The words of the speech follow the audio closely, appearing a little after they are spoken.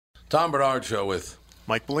Tom Bernard Show with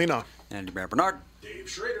Mike Molina. Andy Bernard. Dave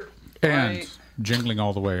Schrader. And jingling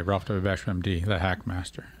all the way, Ralph W. Basham, MD, the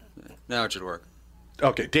Hackmaster. Now it should work.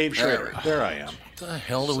 Okay, Dave Schrader. There I am. What the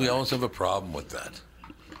hell do we always have a problem with that?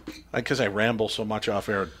 Because I ramble so much off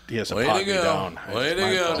air, he has to Way pot to me go. down. Way It's to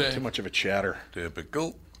my go, fault. Dave. Too much of a chatter.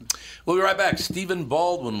 Typical. We'll be right back. Stephen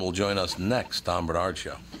Baldwin will join us next. Tom Bernard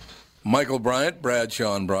Show. Michael Bryant,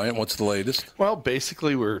 Bradshaw and Bryant, what's the latest? Well,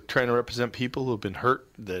 basically, we're trying to represent people who have been hurt,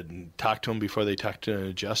 then talk to them before they talk to an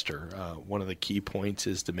adjuster. One of the key points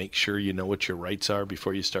is to make sure you know what your rights are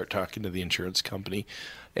before you start talking to the insurance company,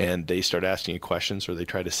 and they start asking you questions or they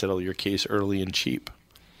try to settle your case early and cheap.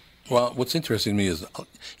 Well, what's interesting to me is,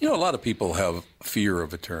 a lot of people have fear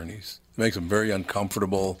of attorneys. It makes them very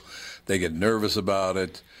uncomfortable. They get nervous about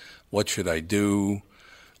it. What should I do?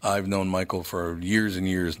 I've known Michael for years and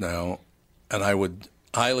years now, and I would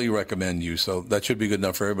highly recommend you. So that should be good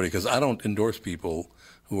enough for everybody, because I don't endorse people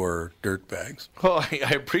who are dirtbags. Well,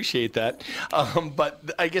 I appreciate that.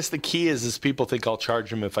 But I guess the key is people think I'll charge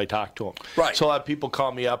them if I talk to them. Right. So a lot of people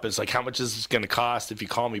call me up. It's like, how much is this going to cost if you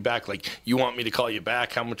call me back? Like, you want me to call you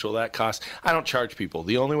back? How much will that cost? I don't charge people.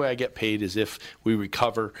 The only way I get paid is if we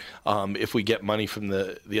recover, if we get money from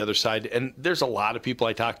the other side. And there's a lot of people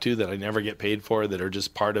I talk to that I never get paid for that are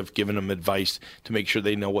just part of giving them advice to make sure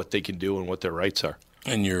they know what they can do and what their rights are.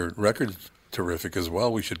 And your record's terrific as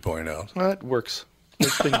well, we should point out. Well, it works.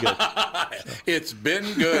 It's been good. It's been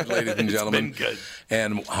good, ladies and gentlemen. It's been good.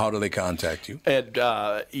 And how do they contact you? And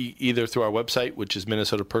either through our website, which is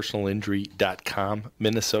minnesotapersonalinjury.com,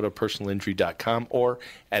 minnesotapersonalinjury.com, or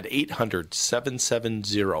at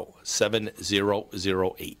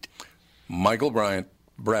 800-770-7008. Michael Bryant,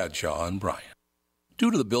 Bradshaw and Bryant. Due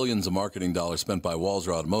to the billions of marketing dollars spent by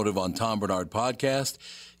Walser Automotive on Tom Bernard Podcast,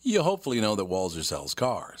 you hopefully know that Walser sells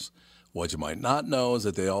cars. What you might not know is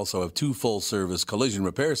that they also have 2 full-service collision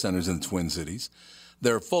repair centers in the Twin Cities.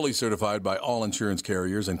 They're fully certified by all insurance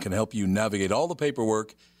carriers and can help you navigate all the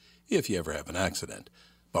paperwork if you ever have an accident.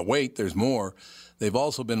 But wait, there's more. They've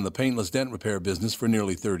also been in the paintless dent repair business for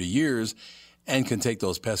nearly 30 years and can take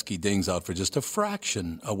those pesky dings out for just a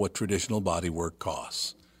fraction of what traditional body work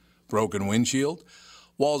costs. Broken windshield?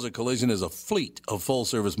 Walser Collision is a fleet of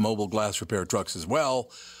full-service mobile glass repair trucks as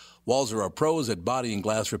well. Walser are pros at body and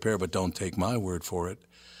glass repair, but don't take my word for it.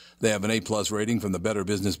 They have an A-plus rating from the Better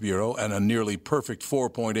Business Bureau and a nearly perfect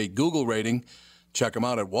 4.8 Google rating. Check them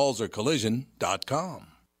out at walsercollision.com.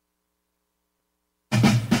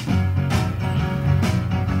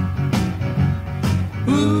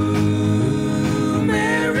 Ooh,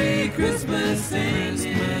 Merry Christmas,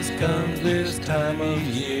 Christmas comes this time of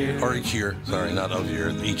year. Or each year. Sorry, not of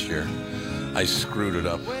year, each year. I screwed it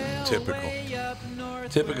up. Typical.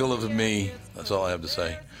 Typical of me. That's all I have to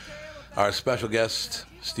say. Our special guest,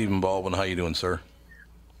 Stephen Baldwin. How you doing, sir?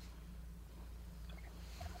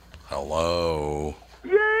 Hello.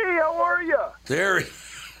 Yay, how are you? There,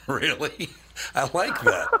 really? I like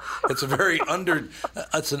that. It's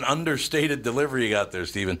it's an understated delivery you got there,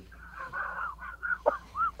 Stephen.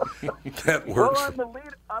 That works. Well,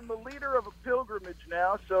 I'm the leader of a pilgrimage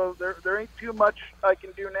now, so there ain't too much I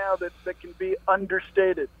can do now that can be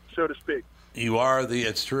understated, so to speak. You are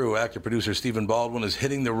it's true. Actor-producer Stephen Baldwin is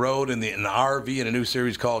hitting the road in an RV in a new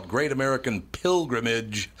series called Great American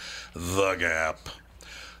Pilgrimage, The Gap.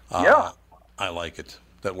 Yeah. I like it.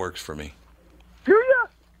 That works for me. Do ya?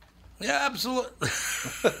 Yeah, absolutely.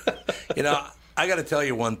 I got to tell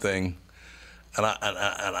you one thing, and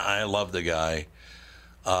I love the guy.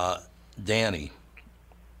 Danny,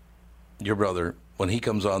 your brother, when he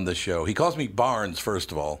comes on this show, he calls me Barnes,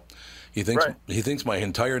 first of all. He thinks my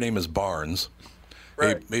entire name is Barnes.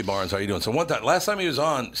 Right. Hey, Barnes, how you doing? So last time he was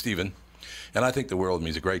on, Stephen, and I think the world of him,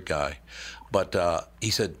 he's a great guy, but he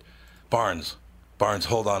said, Barnes,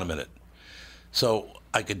 hold on a minute. So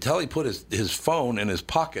I could tell he put his phone in his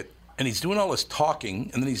pocket, and he's doing all this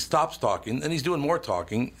talking, and then he stops talking, and he's doing more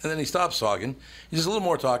talking, and then he stops talking. He does a little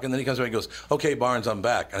more talking, and then he comes back and goes, okay, Barnes, I'm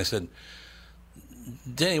back. And I said,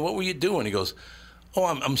 Danny, what were you doing? He goes, oh,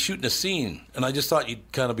 I'm shooting a scene, and I just thought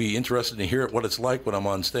you'd kind of be interested to hear what it's like when I'm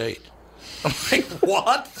on stage. I'm like,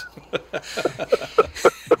 what?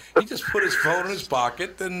 He just put his phone in his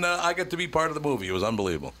pocket, and I got to be part of the movie. It was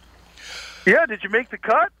unbelievable. Yeah, did you make the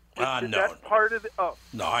cut? No. That part of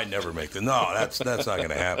No, I never make that's not going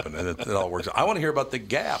to happen. And it all works. I want to hear about The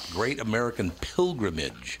Gap, Great American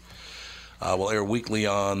Pilgrimage. We'll air weekly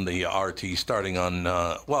on the RT starting on,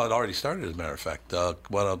 it already started, as a matter of fact,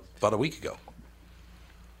 about a week ago.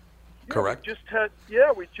 Yeah, Correct? We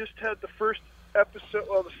just had the first episode.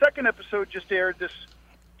 Well, the second episode just aired this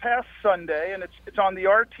past Sunday, and it's on the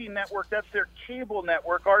RT network. That's their cable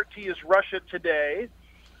network. RT is Russia Today.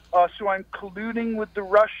 So I'm colluding with the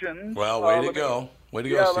Russians. Well, way to go. Way to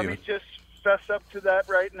go, Let Stephen. me just fess up to that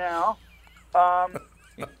right now. And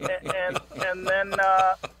then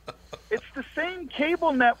it's the same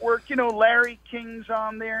cable network. Larry King's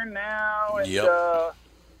on there now. And, Yep.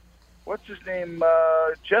 what's his name?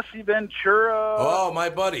 Jesse Ventura. Oh, my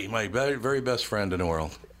buddy, my very, very best friend in the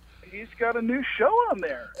world. He's got a new show on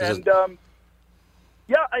there. Is And,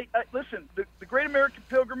 I listen, the Great American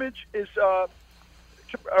Pilgrimage is a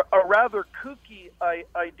rather kooky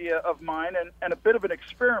idea of mine and a bit of an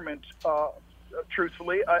experiment,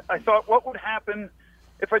 truthfully. I thought, what would happen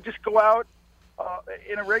if I just go out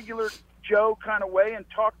in a regular Joe kind of way and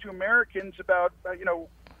talk to Americans about,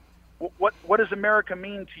 what does America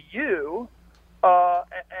mean to you?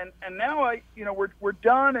 And now we're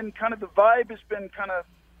done, and kind of the vibe has been kind of,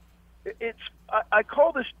 I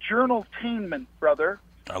call this journaltainment, brother.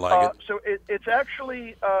 I like it. So it's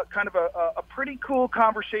actually kind of a pretty cool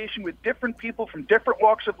conversation with different people from different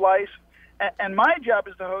walks of life. And my job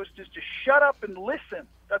as the host is to shut up and listen.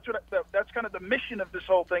 That's kind of the mission of this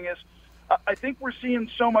whole thing. Is I think we're seeing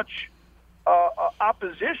so much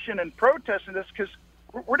opposition and protest in this because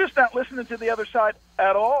we're just not listening to the other side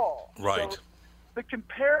at all. Right. So the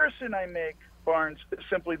comparison I make, Barnes, is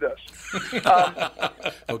simply this.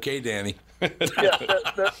 Okay, Danny. Now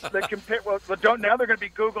they're going to be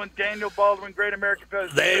Googling Daniel Baldwin, Great American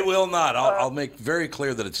Pilgrimage. They will not. I'll make very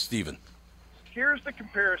clear that it's Stephen. Here's the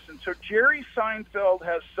comparison. So Jerry Seinfeld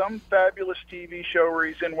has some fabulous TV show where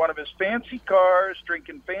he's in one of his fancy cars,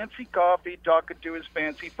 drinking fancy coffee, talking to his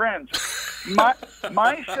fancy friends.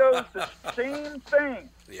 My show's the same thing.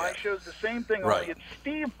 Yeah. My show's the same thing. Right. Only it's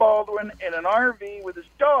Steve Baldwin in an RV with his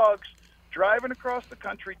dogs driving across the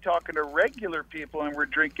country talking to regular people, and we're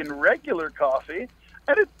drinking regular coffee,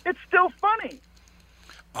 and it's still funny.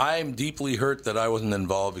 I'm deeply hurt that I wasn't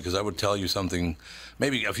involved because I would tell you something,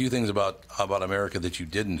 maybe a few things about America that you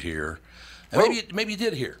didn't hear, and maybe you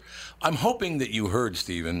did hear. I'm hoping that you heard,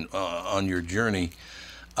 Stephen, on your journey.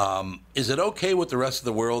 Is it okay with the rest of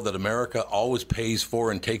the world that America always pays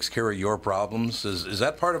for and takes care of your problems? Is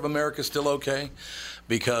that part of America still okay?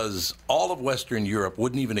 Because all of Western Europe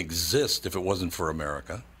wouldn't even exist if it wasn't for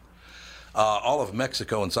America. All of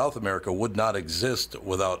Mexico and South America would not exist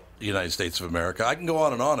without the United States of America. I can go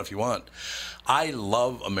on and on if you want. I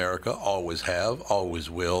love America, always have, always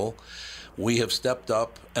will. We have stepped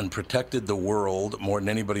up and protected the world more than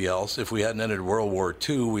anybody else. If we hadn't entered World War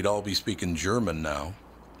II, we'd all be speaking German now.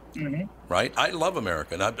 Mm-hmm. Right? I love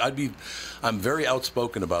America, and I'm very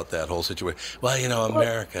outspoken about that whole situation. Well,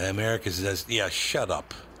 America's just, yeah, shut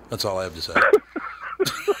up. That's all I have to say.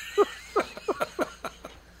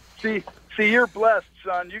 See, you're blessed,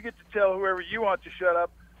 son. You get to tell whoever you want to shut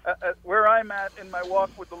up. Where I'm at in my walk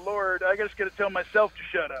with the Lord, I just got to tell myself to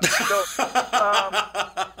shut up.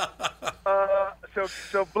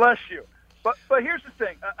 So bless you. But here's the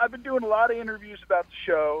thing. I've been doing a lot of interviews about the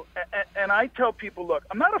show, and I tell people, look,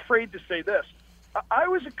 I'm not afraid to say this. I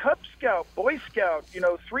was a Cub Scout, Boy Scout,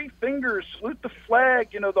 3 fingers, salute the flag,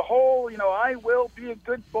 the whole, I will be a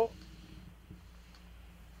good boy.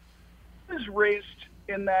 I was raised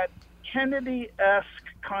in that Kennedy-esque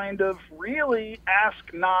kind of really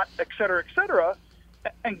ask not, et cetera,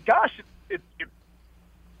 and gosh, it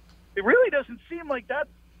really doesn't seem like that's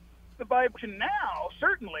the vibe to now,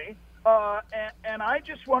 certainly. And I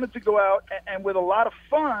just wanted to go out and with a lot of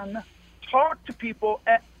fun, talk to people.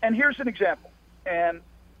 And here's an example. And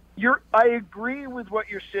I agree with what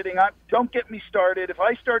you're sitting on. Don't get me started. If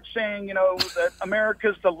I start saying, that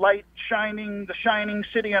America's the shining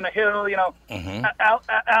city on a hill, Mm-hmm.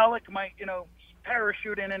 Alec might,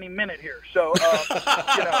 parachute in any minute here. So, I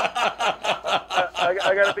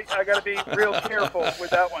gotta be real careful with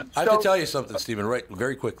that one. I have to tell you something, Stephen, right,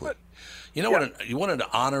 very quickly. What an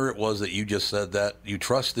honor it was that you just said that. You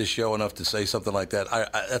trust this show enough to say something like that.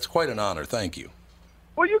 That's quite an honor. Thank you.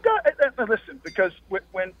 Well, you got listen, because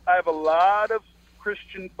when I have a lot of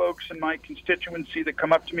Christian folks in my constituency that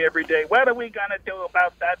come up to me every day, what are we gonna do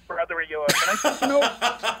about that brother of yours?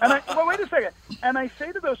 And I said, wait a second. And I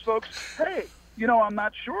say to those folks, hey, I'm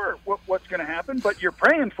not sure what's going to happen, but you're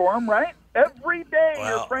praying for him, right? Every day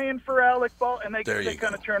you're praying for Alec Ball, and they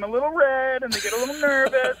kind of turn a little red, and they get a little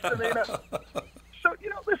nervous, and So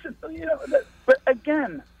listen, but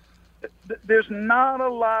again, there's not a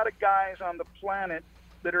lot of guys on the planet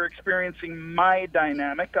that are experiencing my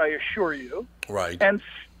dynamic, I assure you. Right. And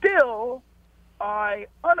still, I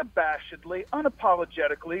unabashedly,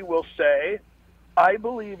 unapologetically will say, I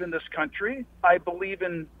believe in this country. I believe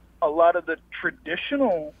in a lot of the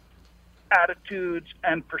traditional attitudes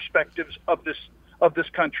and perspectives of this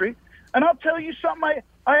country. And I'll tell you something,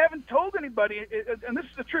 I haven't told anybody, and this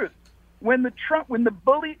is the truth. When the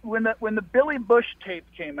Billy Bush tape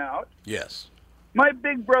came out, Yes. my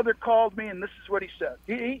big brother called me, and this is what he said.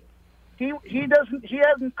 He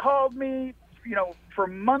hasn't called me, for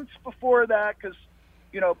months before that because,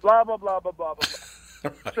 blah blah blah blah blah blah.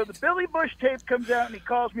 Right. So the Billy Bush tape comes out, and he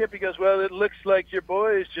calls me up. He goes, "Well, it looks like your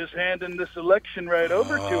boy is just handing this election right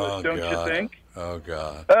over to us, don't you think?" Oh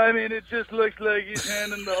God! I mean, it just looks like he's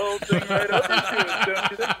handing the whole thing right over to us,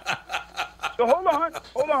 don't you think? So hold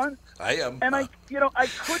on. I am. And I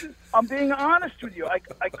couldn't. I'm being honest with you. I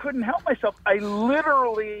couldn't help myself. I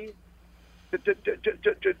literally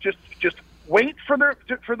just wait for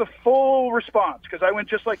the full response because I went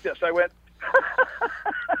just like this. I went.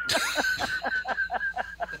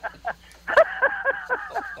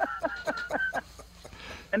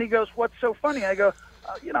 And he goes, "What's so funny?" I go,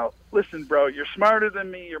 listen, bro, you're smarter than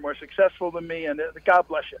me, you're more successful than me, and God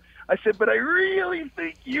bless you. I said, but I really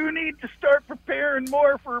think you need to start preparing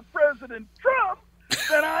more for President Trump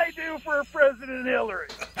than I do for President Hillary.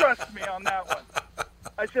 Trust me on that one.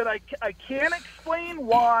 I said, I can't explain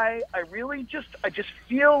why. I just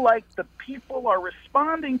feel like the people are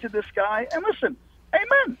responding to this guy. And listen,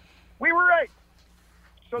 amen. We were right.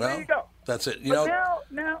 So there you go. That's it. Now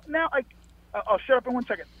I'll shut up in 1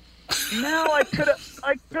 second. Now I could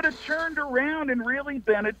have turned around and really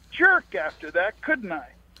been a jerk after that, couldn't I?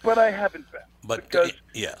 But I haven't been. But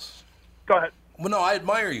yes. Go ahead. Well, no, I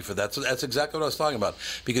admire you for that. So that's exactly what I was talking about.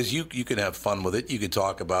 Because you can have fun with it. You can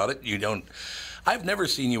talk about it. You don't. I've never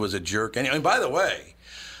seen you as a jerk. And by the way,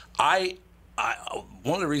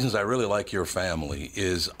 one of the reasons I really like your family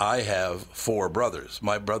is I have 4 brothers.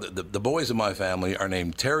 My brother, the boys in my family are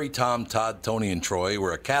named Terry, Tom, Todd, Tony, and Troy.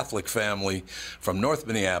 We're a Catholic family from North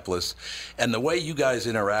Minneapolis. And the way you guys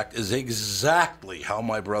interact is exactly how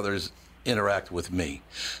my brothers interact with me.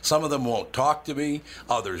 Some of them won't talk to me.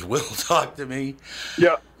 Others will talk to me.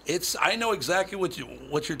 Yeah. I know exactly what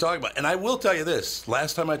you're talking about. And I will tell you this.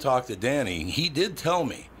 Last time I talked to Danny, he did tell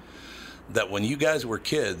me that when you guys were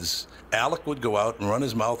kids, Alec would go out and run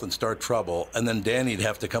his mouth and start trouble, and then Danny'd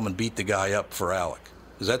have to come and beat the guy up for Alec.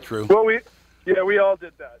 Is that true? Well, we all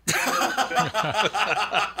did that.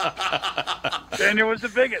 Daniel was the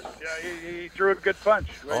biggest. Yeah, he threw a good punch.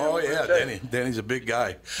 Oh, yeah, Danny's a big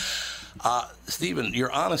guy. Stephen,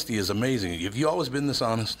 your honesty is amazing. Have you always been this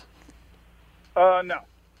honest? No.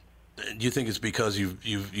 Do you think it's because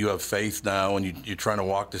you have faith now and you're trying to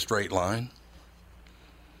walk the straight line?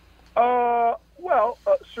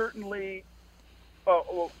 Certainly,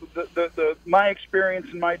 my experience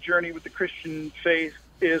and my journey with the Christian faith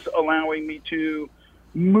is allowing me to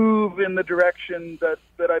move in the direction that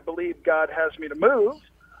I believe God has me to move.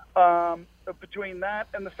 Between that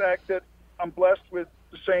and the fact that I'm blessed with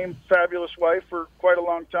the same fabulous wife for quite a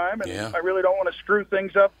long time, and I really don't want to screw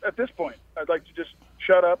things up at this point. I'd like to just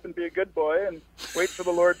shut up and be a good boy and wait for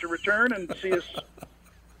the Lord to return and see us.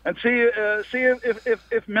 And see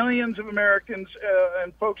if millions of Americans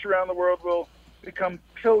and folks around the world will become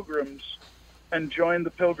pilgrims and join the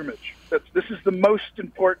pilgrimage. This is the most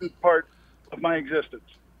important part of my existence.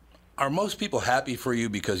 Are most people happy for you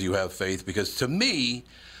because you have faith? Because to me,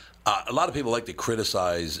 a lot of people like to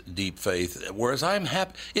criticize deep faith, whereas I'm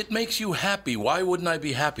happy. It makes you happy. Why wouldn't I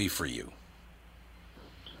be happy for you?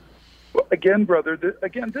 Well, again, brother,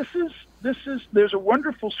 there's a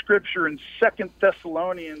wonderful scripture in 2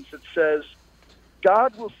 Thessalonians that says,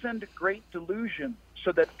 God will send a great delusion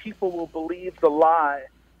so that people will believe the lie.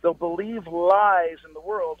 They'll believe lies in the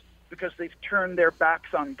world because they've turned their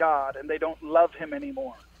backs on God and they don't love him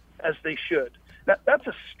anymore as they should. That's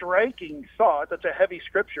a striking thought. That's a heavy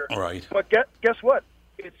scripture. Right. But guess what?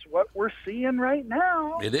 It's what we're seeing right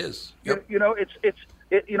now. It is. Yep. When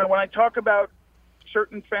I talk about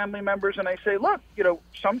certain family members and I say, look,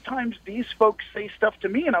 sometimes these folks say stuff to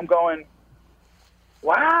me and I'm going,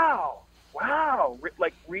 wow,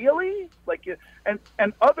 like really? Like,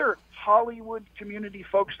 and other Hollywood community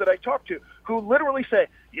folks that I talk to who literally say,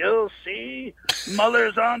 you'll see,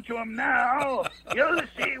 Mueller's onto him now. You'll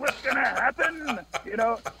see what's going to happen,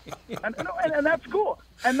 and that's cool.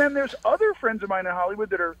 And then there's other friends of mine in Hollywood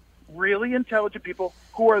that are really intelligent people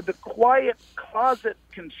who are the quiet closet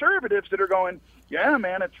conservatives that are going, yeah,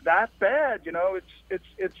 man, it's that bad.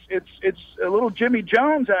 It's a little Jimmy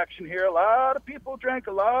Jones action here. A lot of people drank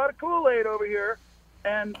a lot of Kool-Aid over here,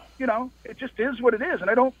 and it just is what it is. And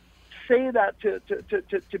I don't say that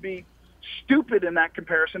to be stupid in that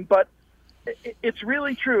comparison, but it's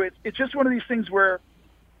really true. It's just one of these things where,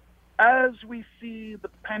 as we see the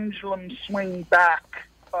pendulum swing back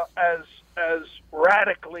as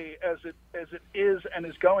radically as it is and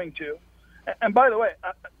is going to, and by the way,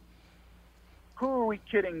 who are we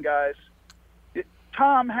kidding, guys?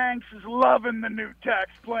 Tom Hanks is loving the new tax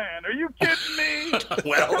plan. Are you kidding me?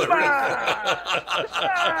 Well, Come on.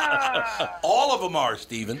 all of them are,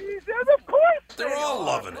 Stephen. Of course They're all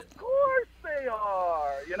loving it. Of course they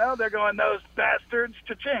are. You know, they're going, those bastards,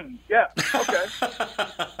 cha-ching. Yeah, okay.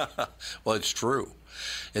 Well, it's true.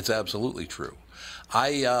 It's absolutely true.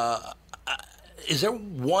 Is there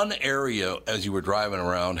one area as you were driving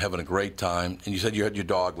around having a great time, and you said you had your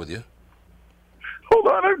dog with you? Hold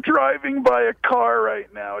on, I'm driving by a car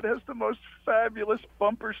right now. It has the most fabulous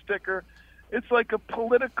bumper sticker. It's like a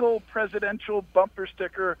political presidential bumper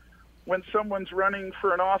sticker when someone's running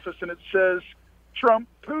for an office, and it says, Trump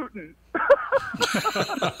Putin.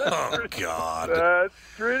 Oh, God. That's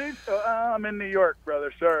pretty... I'm in New York,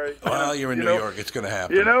 brother. Sorry. Well, you're in New York. It's going to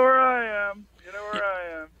happen. You know where I am.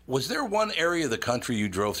 Was there one area of the country you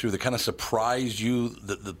drove through that kind of surprised you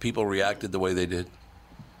that the people reacted the way they did?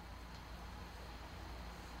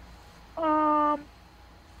 Not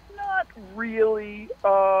really.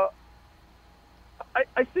 I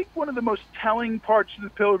think one of the most telling parts of the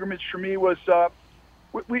pilgrimage for me was a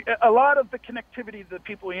lot of the connectivity of the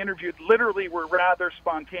people we interviewed literally were rather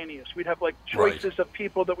spontaneous. We'd have like choices of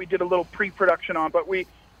people that we did a little pre-production on, but we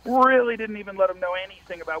really didn't even let them know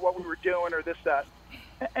anything about what we were doing or this, that.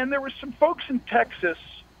 And there were some folks in Texas,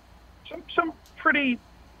 some pretty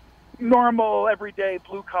normal, everyday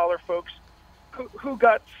blue-collar folks who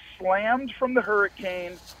got slammed from the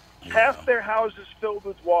hurricane, half their houses filled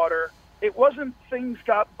with water. It wasn't things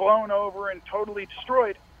got blown over and totally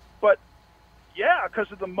destroyed, but yeah,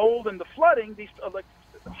 because of the mold and the flooding, these like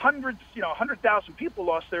hundreds, 100,000 people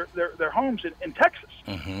lost their homes in Texas.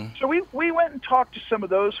 Mm-hmm. So we went and talked to some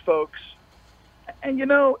of those folks, and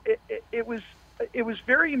it was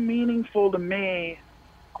very meaningful to me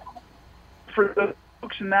for the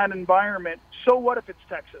folks in that environment. So what if it's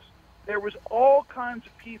Texas? There was all kinds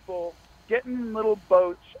of people getting in little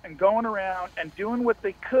boats and going around and doing what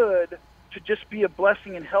they could to just be a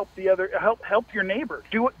blessing and help help your neighbor.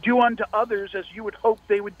 Do unto others as you would hope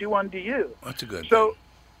they would do unto you. That's a good thing.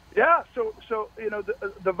 Yeah, so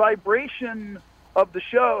the vibration of the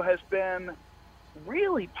show has been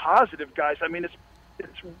really positive, guys. I mean,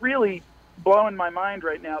 it's really blowing my mind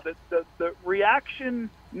right now that the reaction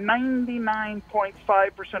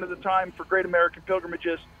 99.5% of the time for Great American Pilgrimage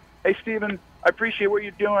is, hey, Stephen, I appreciate what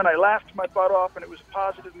you're doing. I laughed my butt off, and it was a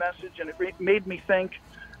positive message, and it made me think,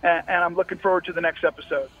 and I'm looking forward to the next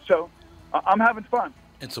episode. So I'm having fun.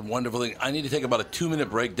 It's a wonderful thing. I need to take about a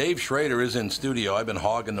 2-minute break. Dave Schrader is in studio. I've been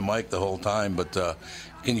hogging the mic the whole time, but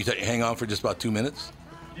can you hang on for just about 2 minutes?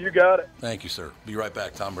 You got it. Thank you, sir. Be right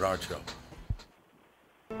back. Tom Bernard Show.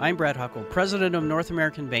 I'm Brad Huckle, president of North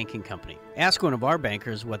American Banking Company. Ask one of our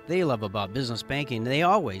bankers what they love about business banking. They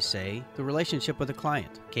always say the relationship with the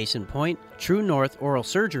client. Case in point, True North Oral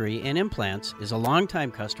Surgery and Implants is a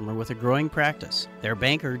longtime customer with a growing practice. Their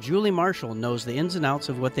banker, Julie Marshall, knows the ins and outs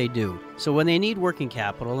of what they do. So when they need working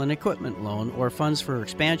capital, an equipment loan, or funds for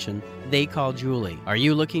expansion, they call Julie. Are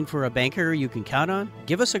you looking for a banker you can count on?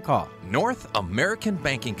 Give us a call. North American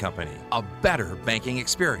Banking Company, a better banking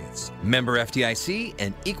experience. Member FDIC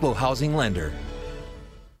and equal housing lender.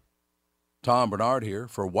 Tom Bernard here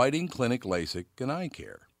for Whiting Clinic LASIK and Eye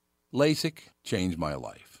Care. LASIK changed my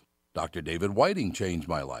life. Dr. David Whiting changed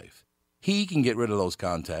my life. He can get rid of those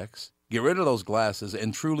contacts, get rid of those glasses,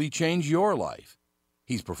 and truly change your life.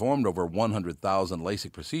 He's performed over 100,000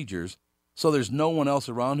 LASIK procedures, so there's no one else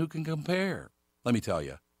around who can compare. Let me tell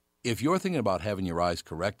you, if you're thinking about having your eyes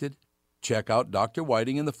corrected, check out Dr.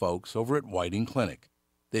 Whiting and the folks over at Whiting Clinic.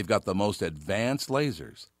 They've got the most advanced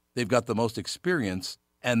lasers, they've got the most experience,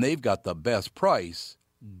 and they've got the best price,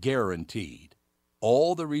 guaranteed.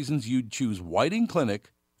 All the reasons you'd choose Whiting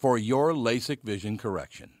Clinic for your LASIK vision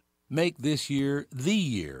correction. Make this year the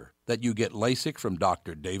year that you get LASIK from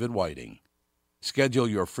Dr. David Whiting. Schedule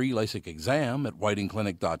your free LASIK exam at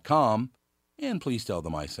whitingclinic.com, and please tell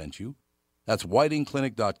them I sent you. That's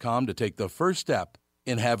whitingclinic.com to take the first step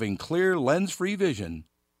in having clear lens-free vision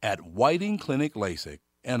at Whiting Clinic LASIK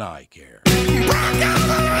and Eye Care.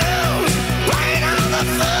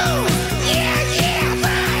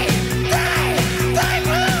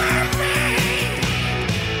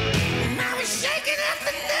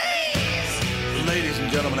 Ladies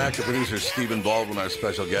and gentlemen, actor-producer Stephen Baldwin, our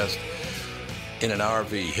special guest, in an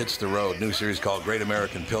RV, hits the road. New series called Great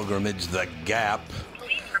American Pilgrimage, The Gap.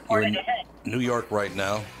 You're in New York right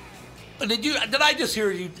now. Did I just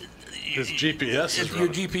hear you? His GPS is Your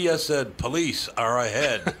GPS said police are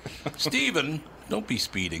ahead. Stephen, don't be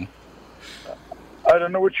speeding. I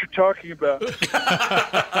don't know what you're talking about.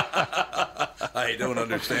 I don't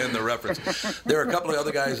understand the reference. There are a couple of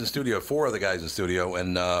other guys in studio, 4 other guys in studio,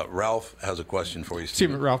 and Ralph has a question for you,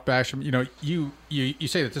 Stephen. Ralph Basham, you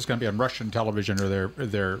say that this is going to be on Russian television or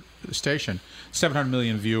their station. 700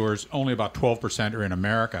 million viewers, only about 12% are in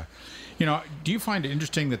America. Do you find it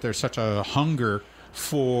interesting that there's such a hunger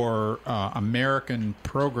for American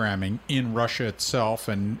programming in Russia itself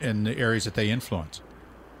and in the areas that they influence?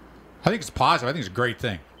 I think it's positive. I think it's a great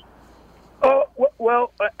thing. Oh,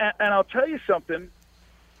 well, and I'll tell you something.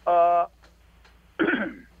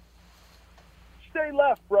 Stay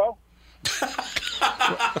left, bro. Stay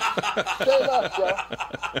left, bro.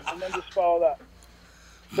 And then just follow that.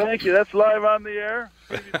 Thank you. That's live on the air.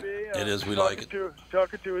 It is. We like it.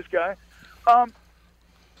 Talking to his guy.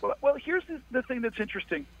 Well, here's the thing that's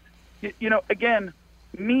interesting. Again,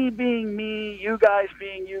 me being me, you guys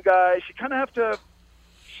being you guys, you kind of have to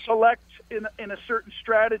select in a certain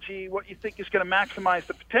strategy what you think is going to maximize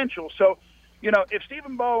the potential. So, if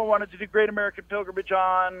Stephen Baldwin wanted to do Great American Pilgrimage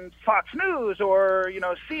on Fox News or,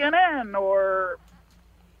 CNN or,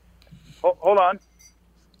 hold on,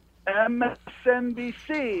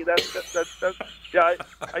 MSNBC. That's yeah,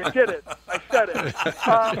 I did it. I said it.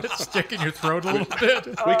 It's sticking your throat a little bit.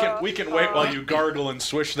 We can wait while you gargle and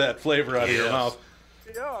swish that flavor out of your mouth.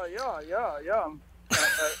 Yeah.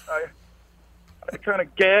 I kind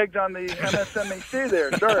of gagged on the MSNBC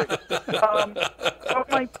there. Sorry.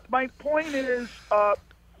 But my point is,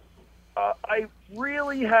 I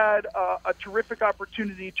really had a terrific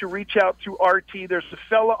opportunity to reach out to RT. There's a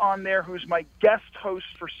fella on there who's my guest host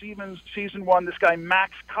for season 1, this guy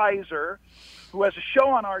Max Kaiser, who has a show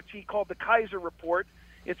on RT called The Kaiser Report.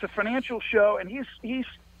 It's a financial show, and he's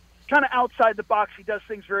kind of outside the box. He does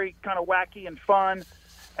things very kind of wacky and fun.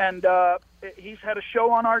 And he's had a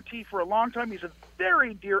show on RT for a long time. He's a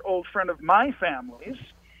very dear old friend of my family's.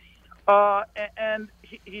 And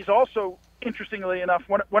he's also, interestingly enough,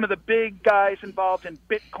 one of the big guys involved in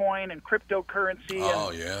Bitcoin and cryptocurrency. Oh,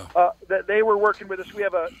 and, yeah. That they were working with us. We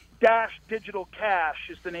have a Dash Digital Cash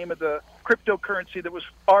is the name of the cryptocurrency that was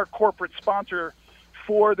our corporate sponsor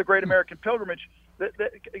for the Great American Pilgrimage.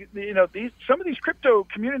 Some of these crypto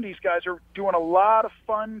communities guys are doing a lot of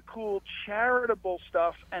fun, cool, charitable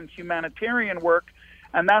stuff and humanitarian work,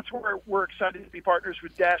 and that's where we're excited to be partners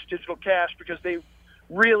with Dash Digital Cash because they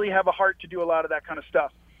really have a heart to do a lot of that kind of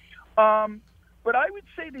stuff. But I would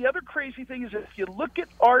say the other crazy thing is if you look at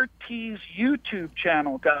RT's YouTube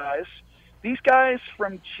channel, guys, these guys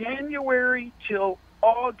from January till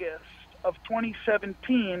August of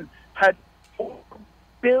 2017 had 4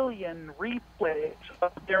 billion replays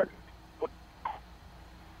of their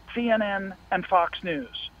CNN and Fox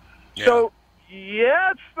News. Yeah. So,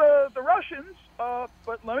 yeah, it's the Russians, but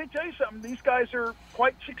let me tell you something. These guys are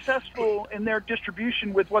quite successful in their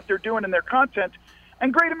distribution with what they're doing in their content.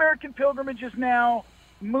 And Great American Pilgrimage is now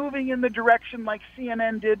moving in the direction like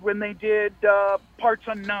CNN did when they did Parts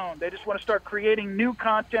Unknown. They just want to start creating new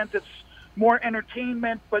content that's more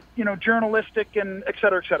entertainment, but journalistic and et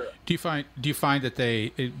cetera, et cetera. Do you find that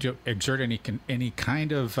they exert any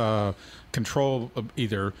kind of control of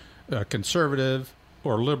either conservative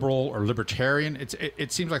or liberal or libertarian?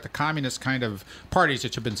 It seems like the communist kind of parties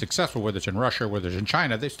that have been successful, whether it's in Russia, whether it's in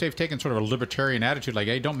China, they've taken sort of a libertarian attitude, like,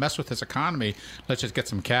 hey, don't mess with this economy, let's just get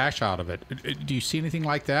some cash out of it. Do you see anything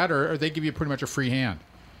like that, or they give you pretty much a free hand?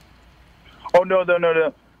 Oh, no.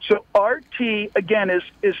 So RT, again, is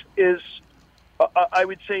I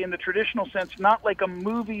would say in the traditional sense, not like a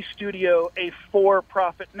movie studio, a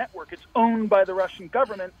for-profit network. It's owned by the Russian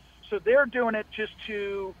government, so they're doing it just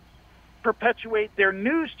to perpetuate their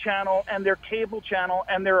news channel and their cable channel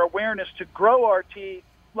and their awareness to grow RT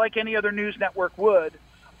like any other news network would.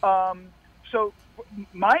 So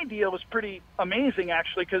my deal was pretty amazing,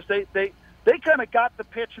 actually, because they kind of got the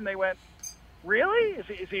pitch and they went, really?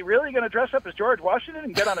 Is he really going to dress up as George Washington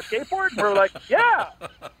and get on a skateboard? And we're like, yeah,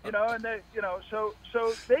 and they, so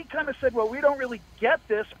they kind of said, well, we don't really get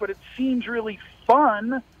this, but it seems really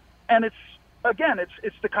fun, and it's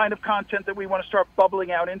the kind of content that we want to start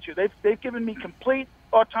bubbling out into. They've given me complete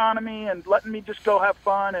autonomy and letting me just go have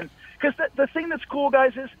fun, and because the thing that's cool,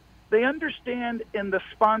 guys, is they understand in the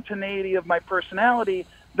spontaneity of my personality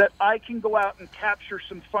that I can go out and capture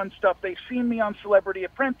some fun stuff. They've seen me on Celebrity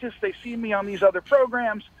Apprentice. They've seen me on these other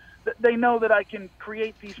programs. They know that I can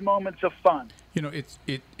create these moments of fun.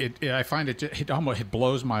 I find it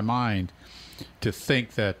blows my mind to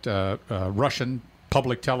think that Russian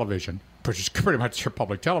public television, which is pretty much your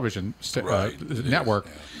public television network,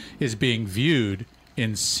 is being viewed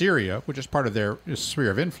in Syria, which is part of their sphere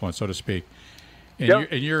of influence, so to speak.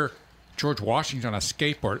 And you're George Washington on a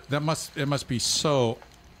skateboard. It must be so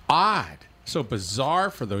odd, so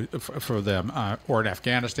bizarre for them, or in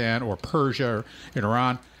Afghanistan or Persia or in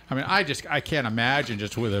Iran. I mean, I can't imagine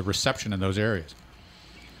just with a reception in those areas.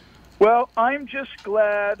 Well, I'm just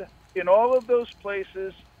glad in all of those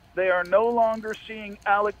places they are no longer seeing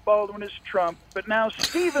Alec Baldwin as Trump, but now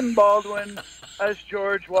Stephen Baldwin as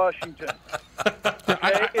George Washington.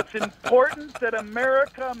 Okay? It's important that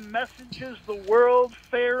America messages the world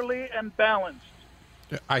fairly and balanced.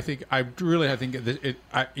 I think as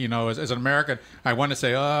an American, I want to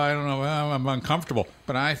say, I don't know, I'm uncomfortable,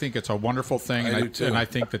 but I think it's a wonderful thing, and I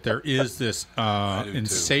think that there is this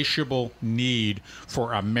insatiable need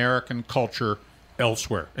for American culture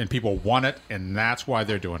elsewhere, and people want it, and that's why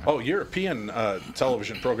they're doing it. Oh, European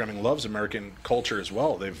television programming loves American culture as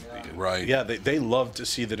well. They love to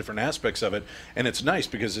see the different aspects of it, and it's nice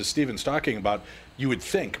because as Stephen's talking about, you would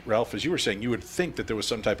think, Ralph, as you were saying, you would think that there was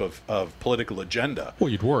some type of political agenda.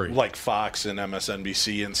 Well, you'd worry. Like Fox and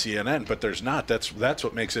MSNBC and CNN, but there's not. That's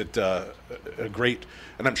what makes it a great,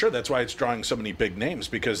 and I'm sure that's why it's drawing so many big names,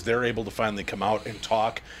 because they're able to finally come out and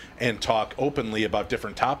talk openly about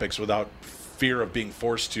different topics without fear of being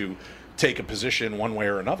forced to take a position one way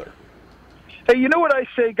or another. Hey, you know what I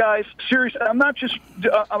say, guys? Seriously,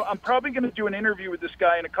 I'm probably going to do an interview with this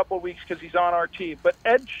guy in a couple of weeks because he's on RT. But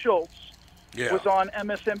Ed Schultz was on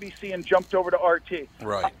MSNBC and jumped over to RT.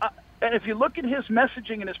 Right. And if you look at his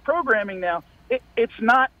messaging and his programming now, it's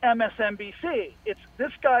not MSNBC. It's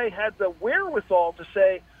this guy had the wherewithal to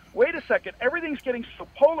say, wait a second, everything's getting so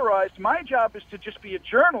polarized. My job is to just be a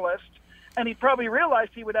journalist. And he probably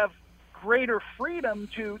realized he would have greater freedom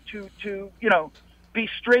to be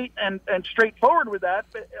straight and straightforward with that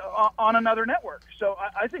on another network. So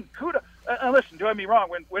I think kudos. Listen, don't get me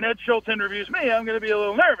wrong. When Ed Schultz interviews me, I'm going to be a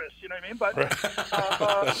little nervous. You know what I mean? But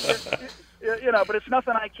but it's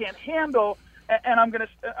nothing I can't handle. And I'm going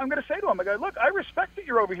to say to him, I go, look, I respect that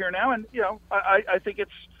you're over here now, and I think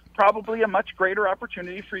it's probably a much greater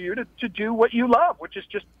opportunity for you to do what you love, which is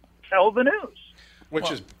just tell the news. Which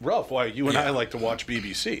is, Ralph, why you and I like to watch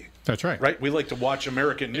BBC. That's right. Right? We like to watch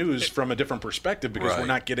American news from a different perspective because we're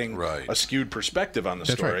not getting a skewed perspective on the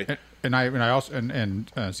story. Right. And I also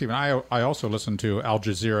Stephen, I also listen to Al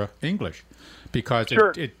Jazeera English because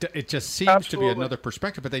it just seems to be another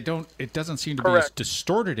perspective, but it doesn't seem to be as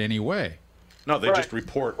distorted anyway. No, they just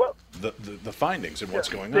report the findings and what's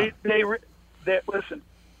going on. Listen,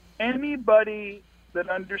 anybody that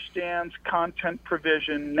understands content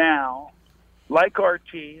provision now, like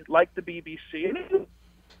RT, like the BBC, and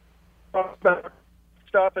talk about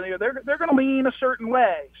stuff, and they're going to lean a certain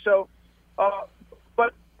way. So,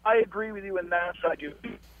 but I agree with you in that side.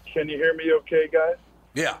 Can you hear me okay, guys?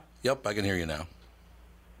 Yeah. Yep, I can hear you now.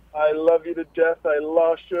 I love you to death. I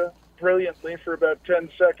lost you brilliantly for about 10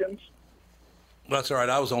 seconds. That's all right.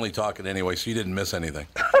 I was only talking anyway, so you didn't miss anything.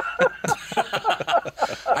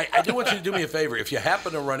 I do want you to do me a favor. If you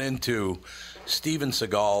happen to run into Steven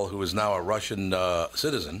Seagal, who is now a Russian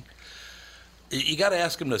citizen, you got to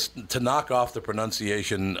ask him to knock off the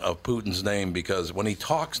pronunciation of Putin's name, because when he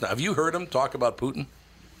talks now, have you heard him talk about Putin?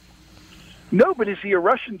 No, but is he a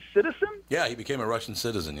Russian citizen? Yeah, he became a Russian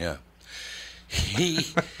citizen. Yeah,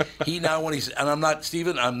 he now when and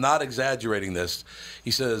I'm not exaggerating this.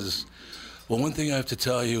 He says, well, one thing I have to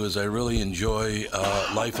tell you is I really enjoy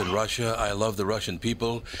life in Russia. I love the Russian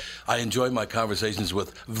people. I enjoy my conversations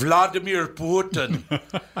with Vladimir Putin.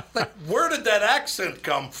 Like, where did that accent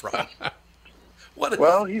come from?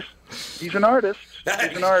 Well, he's an artist.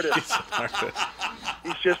 He's an artist.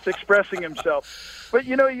 He's just expressing himself. But,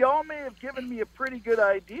 y'all may have given me a pretty good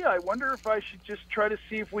idea. I wonder if I should just try to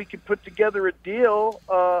see if we could put together a deal.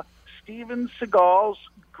 Steven Seagal's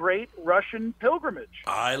Great Russian Pilgrimage.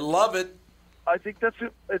 I love it. I think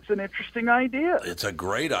it's an interesting idea. It's a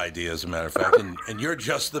great idea, as a matter of fact, and you're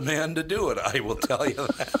just the man to do it. I will tell you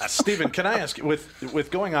that. Stephen, can I ask, with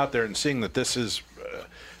going out there and seeing that this is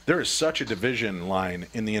there is such a division line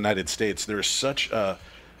in the United States, there is such a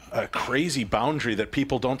crazy boundary that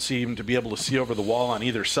people don't seem to be able to see over the wall on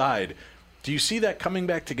either side. Do you see that coming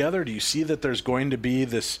back together? Do you see that there's going to be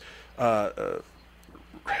this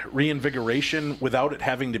reinvigoration without it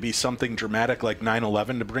having to be something dramatic like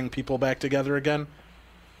 9/11 to bring people back together again?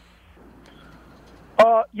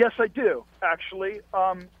 Yes, I do, actually.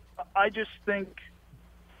 I just think,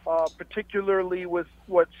 particularly with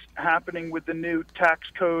what's happening with the new tax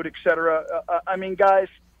code, et cetera, I mean, guys,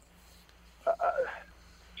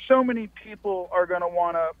 so many people are going to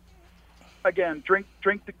want to, again, drink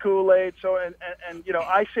the Kool-Aid. So, and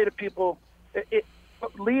I say to people,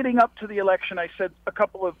 leading up to the election, I said a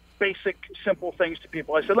couple of basic, simple things to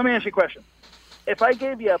people. I said, let me ask you a question. if I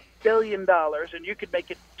gave you $1 billion and you could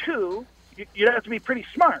make it 2, you'd have to be pretty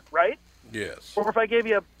smart, right? Yes. Or if I gave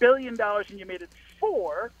you $1 billion and you made it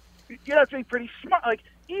 4, you'd have to be pretty smart. Like,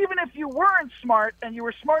 even if you weren't smart and you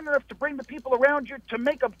were smart enough to bring the people around you to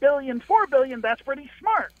make $1 billion, $4 billion, that's pretty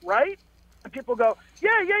smart, right? And people go,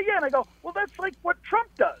 yeah. And I go, well, that's like what Trump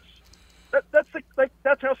does.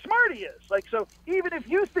 That's how smart he is. Like, so even if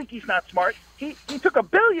you think he's not smart, he took $1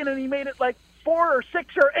 billion and he made it like 4 or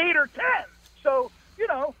 6 or 8 or 10. So,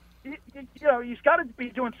 he's got to be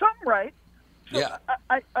doing something right. So Yeah.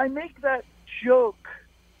 I make that joke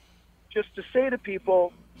just to say to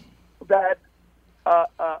people that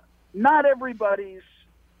not everybody's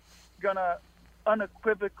going to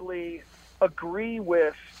unequivocally agree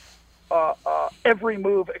with every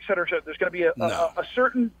move, et cetera, et cetera. There's going to be a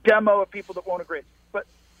certain demo of people that won't agree. But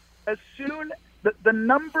as soon the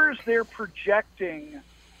numbers they're projecting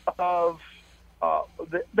of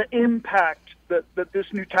the impact that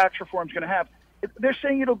this new tax reform is going to have, they're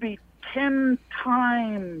saying it'll be 10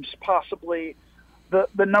 times possibly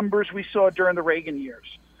the numbers we saw during the Reagan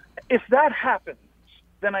years. If that happens,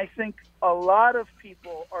 then I think a lot of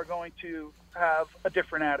people are going to have a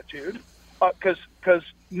different attitude because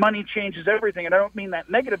money changes everything, and I don't mean that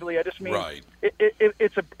negatively. I just mean right.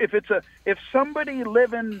 If somebody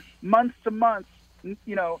living month to month,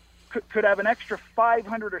 could have an extra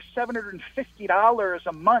 $500 or $750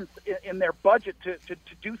 a month in their budget to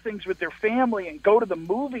do things with their family and go to the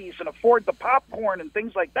movies and afford the popcorn and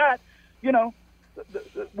things like that,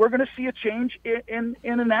 we're going to see a change in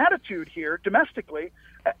an attitude here domestically,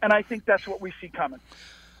 and I think that's what we see coming.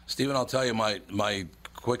 Stephen, I'll tell you my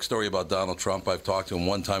quick story about Donald Trump. I've talked to him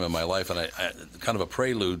one time in my life, and I kind of a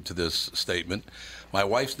prelude to this statement. My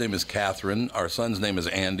wife's name is Catherine, our son's name is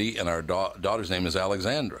Andy, and our daughter's name is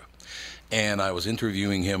Alexandra. And I was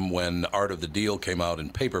interviewing him when Art of the Deal came out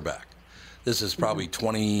in paperback. This is probably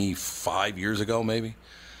 25 years ago, maybe.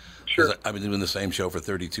 Sure. I've been doing the same show for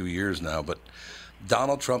 32 years now, but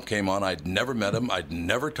Donald Trump came on. I'd never met him. I'd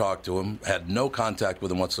never talked to him, had no contact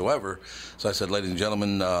with him whatsoever. So I said, ladies and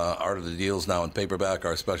gentlemen, Art of the Deal is now in paperback.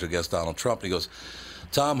 Our special guest, Donald Trump. And he goes,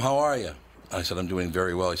 Tom, how are you? I said, I'm doing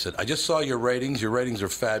very well. He said, I just saw your ratings. Your ratings are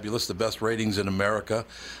fabulous, the best ratings in America.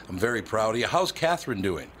 I'm very proud of you. How's Catherine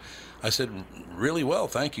doing? I said, really well,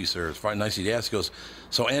 thank you, sir. It's very nice of you to ask. He goes,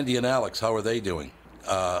 so Andy and Alex, how are they doing?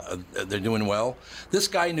 They're doing well. This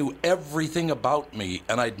guy knew everything about me,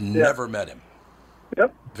 and I'd never met him.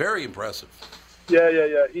 Yep. Very impressive. Yeah.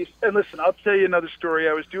 And listen, I'll tell you another story.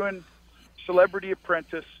 I was doing Celebrity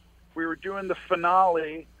Apprentice. We were doing the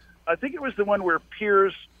finale. I think it was the one where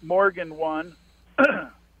Piers Morgan won.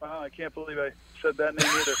 I can't believe I said that name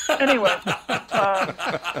either. Anyway,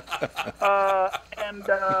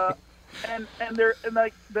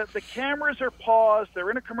 the cameras are paused. They're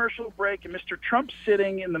in a commercial break, and Mr. Trump's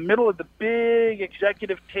sitting in the middle of the big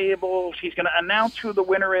executive table. He's going to announce who the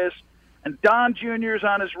winner is. And Don Jr. is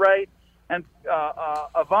on his right, and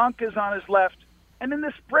Ivanka's on his left. And in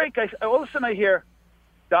this break, all of a sudden I hear,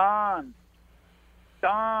 Don.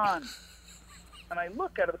 And I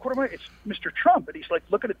look out of the corner of my eye, it's Mr. Trump. And he's like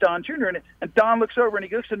looking at Don Jr. And Don looks over, and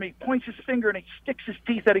he looks at me, points his finger, and he sticks his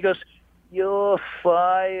teeth out. He goes, you're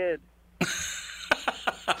fired.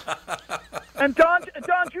 And Don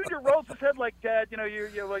Jr. rolls his head like, Dad,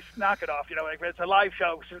 you like, knock it off. Like, it's a live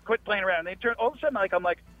show. So quit playing around. And all of a sudden, I'm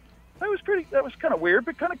like, that was kind of weird,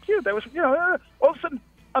 but kind of cute. That was, all of a sudden,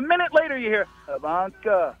 a minute later, you hear,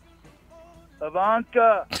 Ivanka.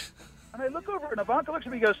 And I look over, and Ivanka looks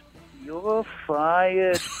at me and goes, you're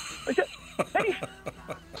fired.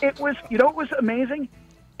 It was, what was amazing?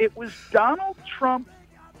 It was Donald Trump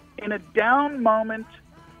in a down moment,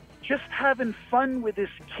 just having fun with his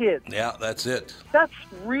kids. Yeah, that's it. That's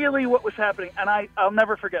really what was happening, and I'll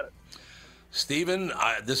never forget it. Stephen,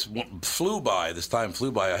 this flew by. This time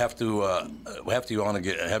flew by. I have to have you on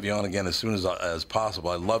again as soon as possible.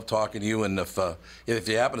 I love talking to you, and if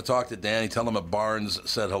you happen to talk to Danny, tell him at Barnes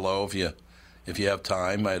said hello. If you have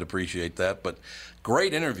time, I'd appreciate that. But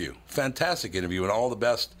great interview, fantastic interview, and all the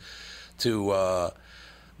best to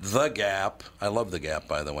The Gap. I love The Gap,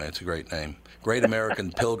 by the way. It's a great name. Great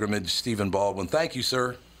American Pilgrimage, Stephen Baldwin. Thank you,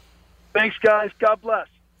 sir. Thanks, guys. God bless.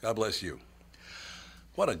 God bless you.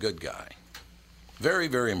 What a good guy. Very,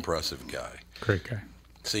 very impressive guy. Great guy.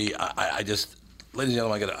 See, I just, ladies and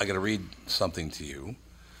gentlemen, I got to read something to you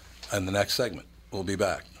in the next segment. We'll be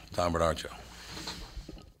back. Tom Bernard Show.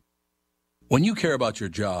 When you care about your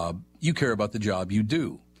job, you care about the job you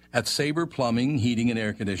do. At Sabre Plumbing, Heating, and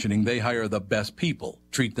Air Conditioning, they hire the best people,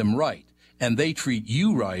 treat them right, and they treat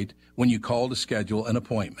you right when you call to schedule an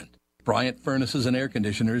appointment. Bryant Furnaces and Air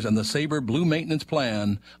Conditioners and the Sabre Blue Maintenance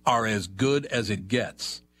Plan are as good as it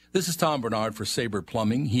gets. This is Tom Bernard for Sabre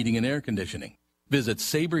Plumbing, Heating, and Air Conditioning. Visit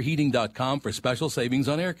saberheating.com for special savings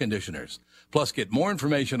on air conditioners. Plus, get more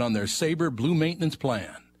information on their Sabre Blue Maintenance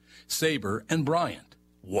Plan. Sabre and Bryant,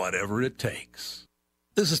 whatever it takes.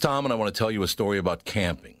 This is Tom, and I want to tell you a story about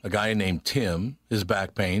camping. A guy named Tim, his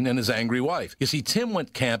back pain, and his angry wife. You see, Tim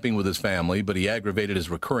went camping with his family, but he aggravated his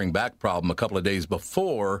recurring back problem a couple of days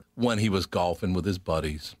before when he was golfing with his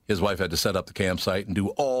buddies. His wife had to set up the campsite and do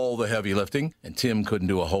all the heavy lifting, and Tim couldn't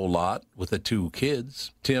do a whole lot with the 2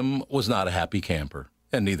 kids. Tim was not a happy camper.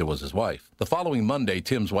 And neither was his wife. The following Monday,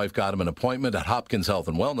 Tim's wife got him an appointment at Hopkins Health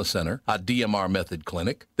and Wellness Center, a DMR method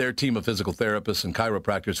clinic. Their team of physical therapists and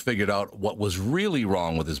chiropractors figured out what was really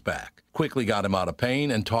wrong with his back, quickly got him out of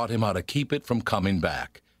pain, and taught him how to keep it from coming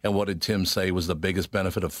back. And what did Tim say was the biggest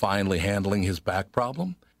benefit of finally handling his back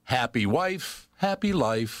problem? Happy wife, happy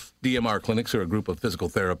life. DMR clinics are a group of physical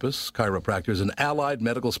therapists, chiropractors, and allied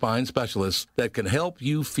medical spine specialists that can help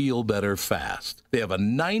you feel better fast. They have a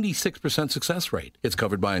 96% success rate. It's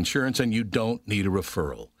covered by insurance, and you don't need a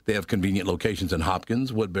referral. They have convenient locations in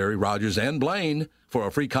Hopkins, Woodbury, Rogers, and Blaine. For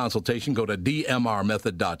a free consultation, go to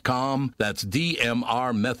dmrmethod.com. That's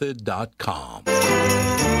dmrmethod.com.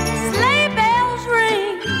 Sleigh bells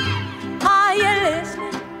ring, are you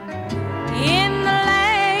listening? In the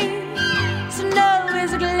lane, snow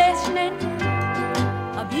is glistening,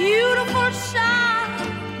 a beautiful sight.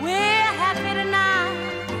 We're happy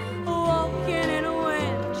tonight, walking in a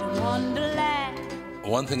winter wonderland.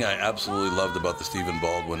 One thing I absolutely loved about the Stephen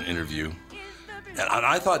Baldwin interview, and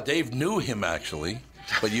I thought Dave knew him actually,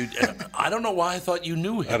 but I don't know why I thought you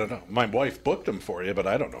knew him. I don't know. My wife booked him for you, but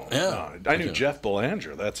I don't know. Yeah. I knew Jeff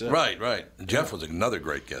Belanger, that's it. Right. Jeff was another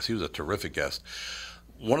great guest. He was a terrific guest.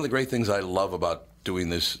 One of the great things I love about doing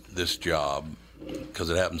this job, because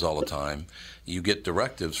it happens all the time, you get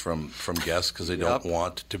directives from guests because they don't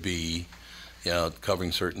want to be,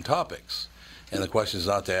 covering certain topics. And the question is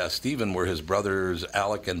not to ask Stephen where his brothers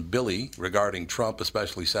Alec and Billy regarding Trump,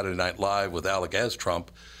 especially Saturday Night Live with Alec as Trump.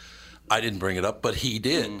 I didn't bring it up, but he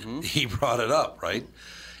did. Mm-hmm. He brought it up, right?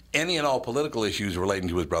 Any and all political issues relating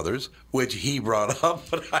to his brothers, which he brought up,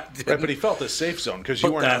 but I didn't. Right, but he felt a safe zone because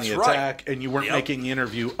you weren't on the attack and you weren't making the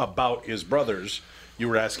interview about his brothers. You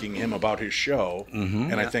were asking him about his show,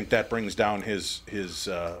 and I think that brings down his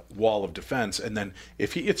wall of defense. And then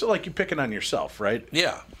it's like you picking on yourself, right?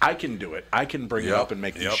 Yeah, I can do it. I can bring it up and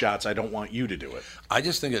make these shots. I don't want you to do it. I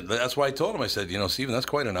just think that's why I told him. I said, Stephen, that's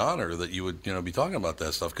quite an honor that you would be talking about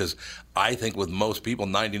that stuff because I think with most people,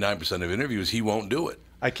 99% of interviews, he won't do it.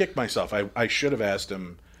 I kicked myself. I should have asked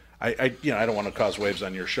him. I don't want to cause waves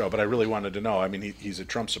on your show, but I really wanted to know. I mean, he's a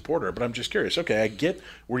Trump supporter, but I'm just curious. Okay, I get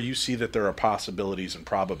where you see that there are possibilities and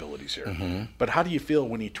probabilities here, but how do you feel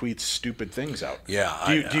when he tweets stupid things out? Yeah,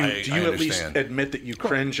 do you at least admit that you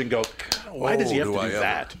cringe and go, why does he have to do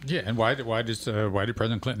that? Yeah, and why did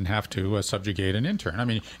President Clinton have to subjugate an intern? I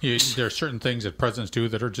mean, there are certain things that presidents do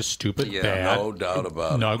that are just stupid, bad. No doubt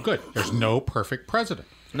about it. No good. There's no perfect president.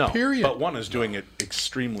 No, period. But one is doing it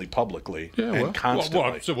extremely publicly and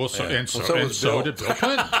constantly. So did Bill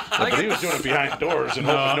Clinton. But he was doing it behind doors and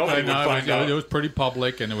hoping nobody would find out. It was pretty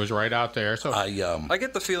public and it was right out there. So I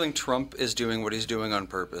get the feeling Trump is doing what he's doing on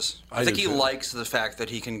purpose. I think he likes the fact that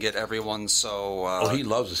he can get everyone so. He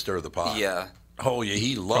loves to stir the pot. Yeah. Oh, yeah,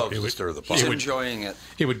 he loves to stir the pot. He's enjoying it.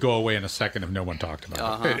 It would go away in a second if no one talked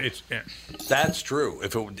about it. That's true.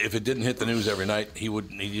 If it didn't hit the news every night, he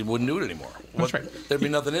wouldn't do it anymore. That's right. There'd be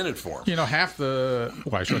nothing in it for him.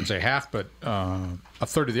 I shouldn't say half, but a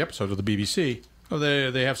third of the episodes of the BBC,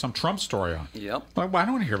 they have some Trump story on. Yep. Well, I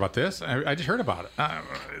don't want to hear about this. I just heard about it.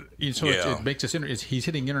 It makes us he's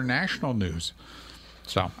hitting international news.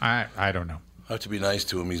 So I don't know. I have to be nice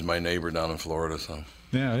to him. He's my neighbor down in Florida, so.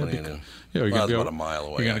 Yeah, you're about a mile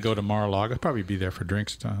away. You're going to go to Mar-a-Lago. Probably be there for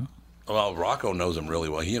drinks. Well, Rocco knows him really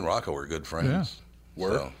well. He and Rocco were good friends.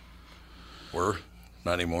 Yeah. Were?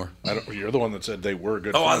 Not anymore. You're the one that said they were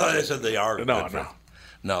good friends. Oh, I thought they said they are no, good friends.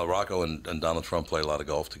 No, Rocco and Donald Trump play a lot of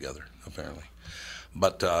golf together, apparently.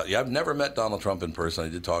 But, I've never met Donald Trump in person. I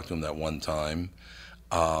did talk to him that one time.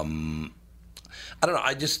 I don't know.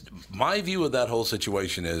 My view of that whole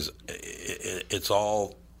situation is it's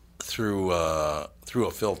all through a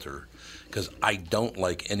filter because I don't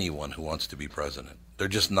like anyone who wants to be president. They're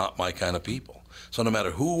just not my kind of people. So no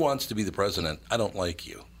matter who wants to be the president, I don't like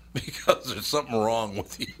you because there's something wrong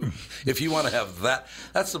with you. If you want to have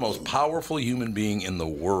that's the most powerful human being in the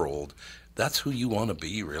world. That's who you want to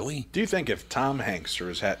be, really? Do you think if Tom Hanks threw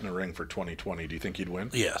his hat in the ring for 2020, do you think he'd win?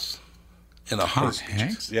 Yes. In a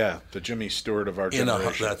Hanks? Yeah, the Jimmy Stewart of our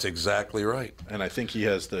generation. That's exactly right. And I think he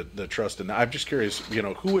has the trust in that. I'm just curious,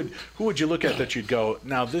 who would you look at that you'd go,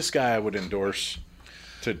 now this guy I would endorse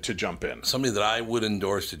to jump in? Somebody that I would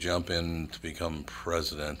endorse to jump in to become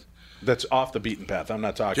president. That's off the beaten path. I'm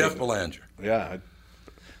not talking. Jeff Belanger. Yeah.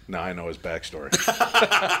 Now I know his backstory.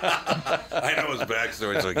 I know his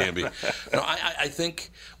backstory, so it can't be. No, I think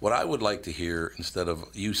what I would like to hear, instead of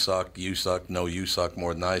you suck, no, you suck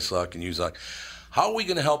more than I suck, and you suck, how are we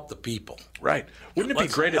going to help the people? Right. Wouldn't it be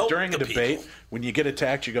Let's great if help during a the debate, people. when you get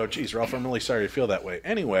attacked, you go, geez, Ralph, I'm really sorry you feel that way.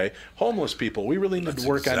 Anyway, homeless people, we really need to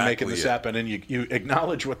work on making this happen. And you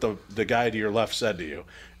acknowledge what the guy to your left said to you.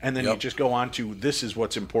 And then you just go on to, this is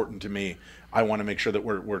what's important to me. I want to make sure that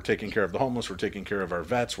we're taking care of the homeless, we're taking care of our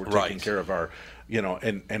vets, we're taking care of our,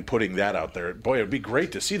 and putting that out there. Boy, it would be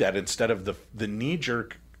great to see that instead of the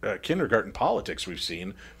knee-jerk kindergarten politics we've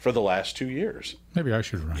seen for the last 2 years. Maybe I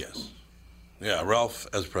should run. Yes. Yeah, Ralph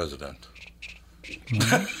as president.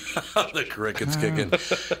 The cricket's kicking.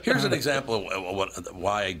 Here's an example of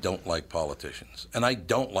why I don't like politicians. And I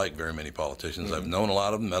don't like very many politicians. I've known a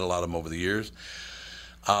lot of them, met a lot of them over the years.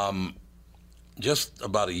 Just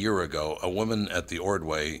about a year ago, a woman at the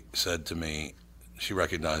Ordway said to me, she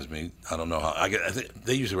recognized me. I don't know how. I think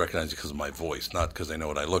they usually recognize me because of my voice, not because they know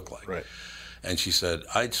what I look like. Right. And she said,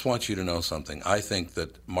 I just want you to know something. I think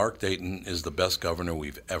that Mark Dayton is the best governor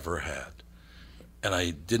we've ever had. And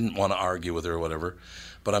I didn't want to argue with her or whatever,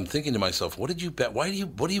 but I'm thinking to myself, what do you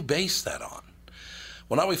base that on?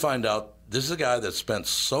 Well, now we find out this is a guy that spent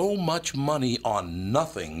so much money on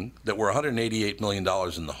nothing that we're $188 million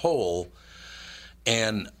in the hole,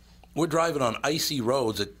 and we're driving on icy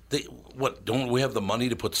roads. Don't we have the money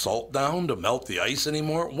to put salt down to melt the ice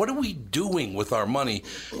anymore? What are we doing with our money?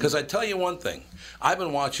 Because I tell you one thing, I've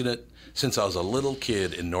been watching it since I was a little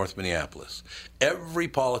kid in North Minneapolis. Every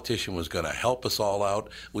politician was going to help us all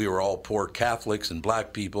out. We were all poor Catholics and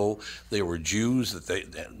black people. They were Jews that they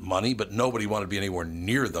had money, but nobody wanted to be anywhere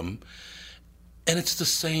near them. And it's the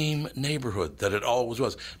same neighborhood that it always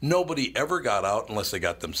was. Nobody ever got out unless they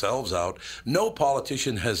got themselves out. No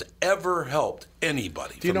politician has ever helped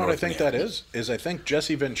anybody. Do you know what I think that is? I think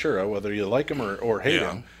Jesse Ventura, whether you like him or hate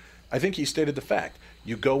him, I think he stated the fact.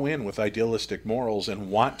 You go in with idealistic morals and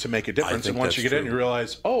want to make a difference, and once you get in, you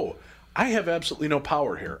realize, oh, I have absolutely no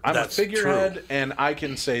power here. I'm a figurehead, and I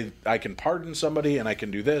can say I can pardon somebody and I can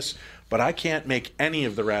do this, but I can't make any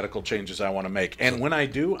of the radical changes I want to make. And when I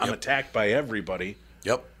do, I'm attacked by everybody.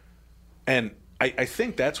 Yep. And I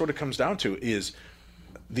think that's what it comes down to is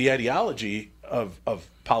the ideology of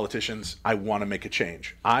politicians. I want to make a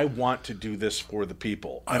change. I want to do this for the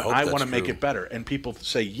people. And I want to make it better. And people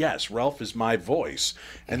say, yes, Ralph is my voice.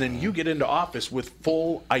 And then you get into office with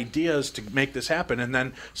full ideas to make this happen. And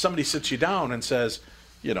then somebody sits you down and says,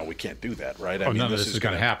 we can't do that, right? None of this is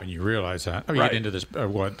going to happen. You realize that. I mean, you get into this,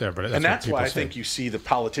 whatever. And that's why I think you see the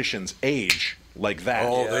politicians age like that.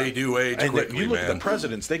 Oh, they do age quickly, you look at the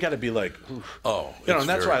presidents, they got to be like, and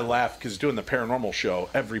that's why I laugh, because doing the paranormal show,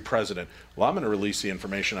 every president, I'm going to release the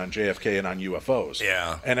information on JFK and on UFOs.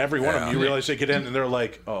 Yeah. And every one of them, you realize they get in and they're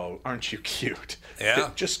like, oh, aren't you cute?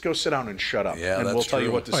 Yeah. Just go sit down and shut up. Yeah, and that's we'll tell you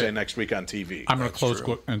true. what to say next week on TV. I'm going to close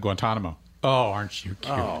Guantanamo. Oh, aren't you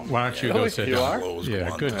cute? Why don't you go sit down?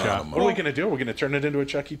 Yeah, good job. What are we going to do? Are we going to turn it into a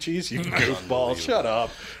Chuck E. Cheese? You goofball. Shut up.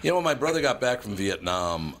 When my brother got back from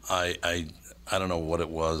Vietnam, I don't know what it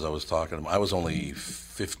was I was talking to him. I was only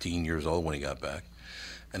 15 years old when he got back.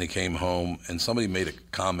 And he came home, and somebody made a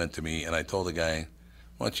comment to me, and I told the guy,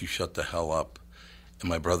 why don't you shut the hell up? And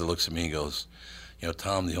my brother looks at me and goes,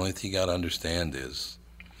 Tom, the only thing you got to understand is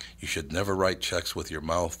you should never write checks with your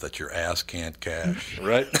mouth that your ass can't cash.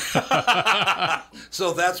 Right.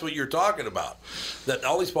 So that's what you're talking about. That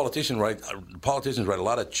all these politicians write a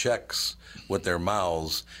lot of checks with their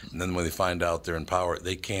mouths, and then when they find out they're in power,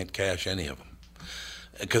 they can't cash any of them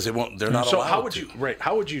because they're not allowed to.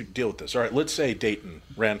 How would you deal with this? All right, let's say Dayton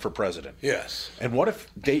ran for president. Yes. And what if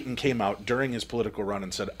Dayton came out during his political run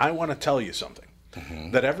and said, I want to tell you something,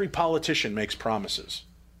 that every politician makes promises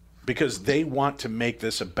because they want to make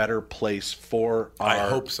this a better place for our I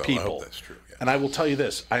hope so. people. I hope that's true. Yeah. And I will tell you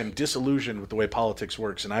this, I am disillusioned with the way politics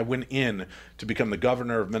works, and I went in to become the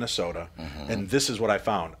governor of Minnesota, and this is what I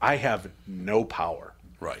found. I have no power.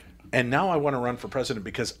 Right. And now I want to run for president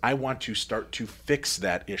because I want to start to fix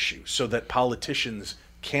that issue so that politicians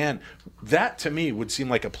can. That, to me, would seem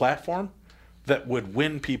like a platform that would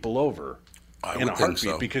win people over in a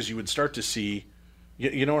heartbeat because you would start to see.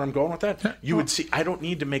 You know where I'm going with that? You would see, I don't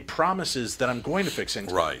need to make promises that I'm going to fix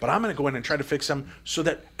things. Right. But I'm going to go in and try to fix them so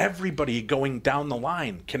that everybody going down the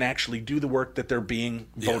line can actually do the work that they're being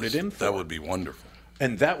voted in for. That would be wonderful.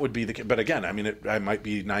 And that would be the. But again, I mean, I might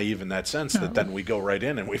be naive in that sense that then we go right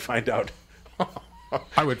in and we find out.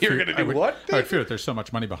 I would You're going to do what? I would fear that there's so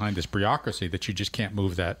much money behind this bureaucracy that you just can't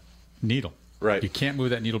move that needle. Right. You can't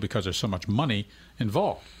move that needle because there's so much money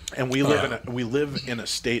involved. And we live in a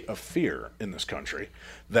state of fear in this country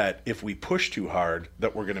that if we push too hard,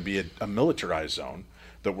 that we're going to be a militarized zone,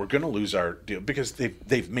 that we're going to lose our deal, because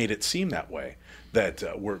they've made it seem that way, that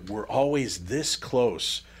we're always this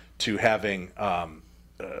close to having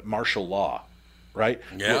martial law. Right?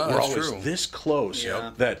 Yeah, we're that's always true. this close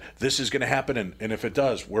that this is going to happen, and if it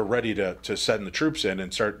does, we're ready to send the troops in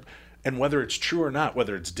and start. And whether it's true or not,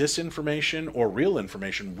 whether it's disinformation or real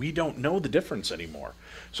information, we don't know the difference anymore.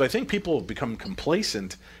 So I think people have become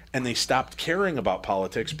complacent and they stopped caring about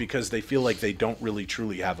politics because they feel like they don't really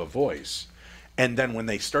truly have a voice. And then when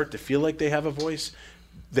they start to feel like they have a voice,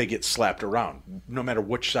 they get slapped around, no matter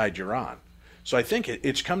which side you're on. So I think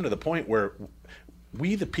it's come to the point where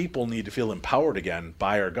we, the people, need to feel empowered again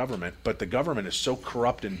by our government, but the government is so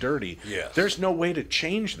corrupt and dirty. Yes. There's no way to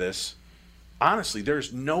change this. Honestly,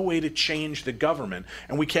 there's no way to change the government.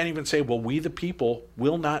 And we can't even say, well, we, the people,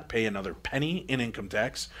 will not pay another penny in income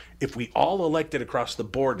tax if we all elected across the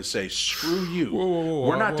board to say, screw you.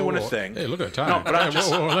 We're not doing a thing. Hey, look at the time. No, but I'm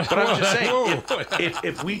just saying,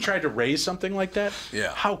 if we tried to raise something like that,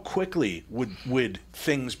 how quickly would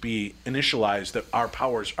things be initialized that our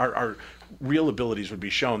powers, our real abilities would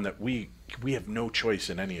be shown, that we have no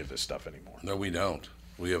choice in any of this stuff anymore. No, we don't.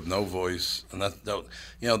 We have no voice, and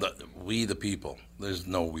we the people. There's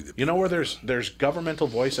no we the people. You know where there's governmental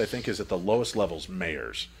voice, I think, is at the lowest levels,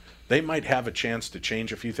 mayors. They might have a chance to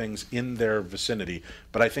change a few things in their vicinity,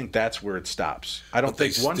 but I think that's where it stops. I don't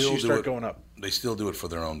think once you start going up, they still do it for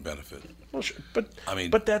their own benefit. Well, sure,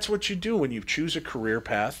 but that's what you do when you choose a career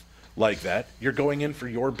path like that. You're going in for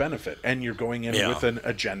your benefit, and you're going in with an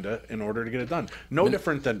agenda in order to get it done. No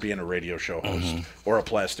different than being a radio show host or a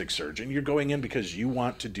plastic surgeon. You're going in because you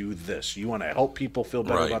want to do this. You want to help people feel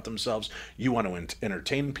better about themselves. You want to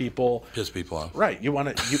entertain people, piss people off. Right. You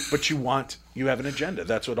have an agenda.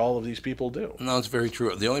 That's what all of these people do. No, it's very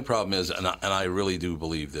true. The only problem is, and I really do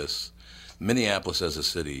believe this, Minneapolis as a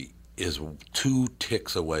city is 2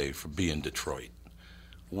 ticks away from being Detroit.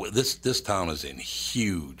 This town is in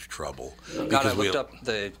huge trouble. God, I looked up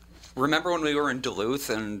remember when we were in Duluth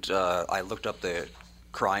and I looked up the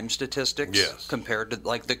crime statistics? Yes.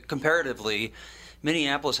 Comparatively,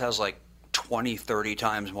 Minneapolis has 20, 30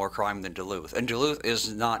 times more crime than Duluth. And Duluth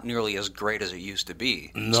is not nearly as great as it used to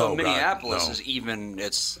be. No, so Minneapolis no. is even,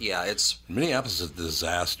 Minneapolis is a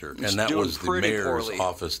disaster. And that was the mayor's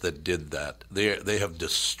office that did that. They have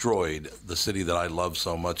destroyed the city that I love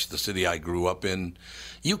so much, the city I grew up in.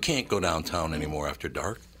 You can't go downtown anymore after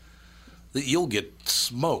dark. You'll get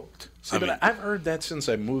smoked. But I've heard that since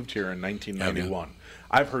I moved here in 1991.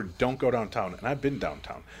 I've heard don't go downtown, and I've been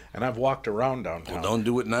downtown, and I've walked around downtown. Well, don't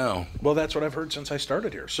do it now. Well, that's what I've heard since I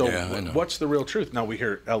started here. So what's the real truth? Now we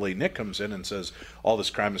hear L.A. Nick comes in and says all this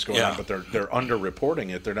crime is going on, but they're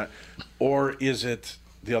underreporting it. They're not. Or is it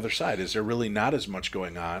the other side? Is there really not as much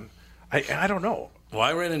going on? I don't know. Well,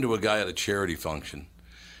 I ran into a guy at a charity function,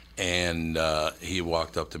 and he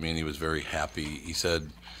walked up to me, and he was very happy. He said,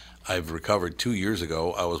 I've recovered 2 years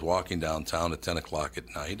ago. I was walking downtown at 10 o'clock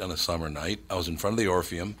at night on a summer night. I was in front of the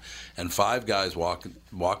Orpheum, and 5 guys walked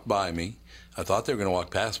by me. I thought they were going to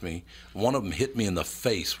walk past me. One of them hit me in the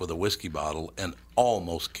face with a whiskey bottle and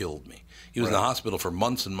almost killed me. He was in the hospital for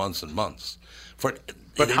months and months and months.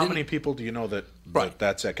 But how many people do you know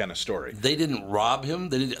that's that kind of story? They didn't rob him.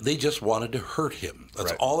 They just wanted to hurt him.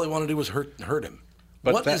 That's all they wanted to do was hurt him.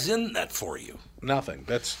 But what is in that for you? Nothing.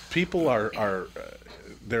 People are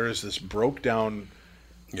there is this broke down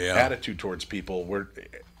attitude towards people where,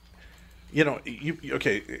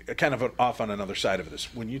 kind of off on another side of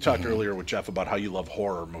this. When you talked earlier with Jeff about how you love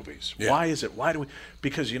horror movies, why is it? Why do we?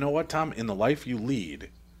 Because you know what, Tom, in the life you lead,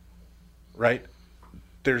 right?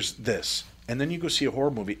 There's this, and then you go see a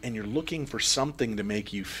horror movie, and you're looking for something to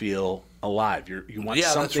make you feel alive. You want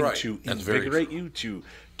something to invigorate you,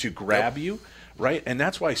 to grab you, right? And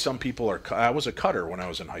that's why some people are. I was a cutter when I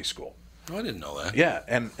was in high school. Oh, I didn't know that. Yeah,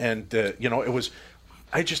 and it was.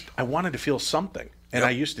 I wanted to feel something, and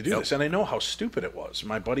I used to do this, and I know how stupid it was.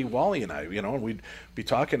 My buddy Wally and I, and we'd be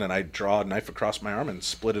talking, and I'd draw a knife across my arm and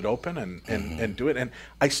split it open and do it, and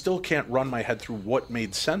I still can't run my head through what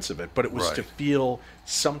made sense of it, but it was to feel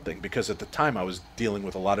something, because at the time I was dealing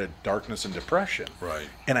with a lot of darkness and depression,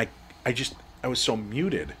 and I was so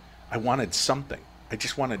muted. I wanted something.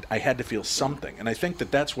 I had to feel something, and I think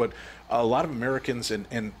that's what a lot of Americans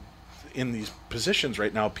and in these positions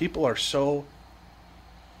right now, people are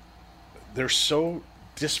they're so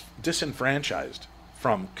disenfranchised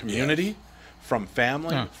from community, from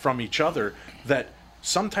family, from each other, that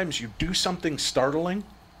sometimes you do something startling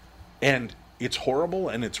and it's horrible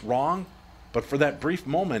and it's wrong, but for that brief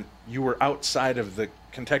moment, you were outside of the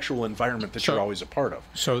contextual environment that you're always a part of.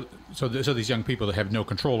 So these young people that have no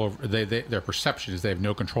control over their perception is they have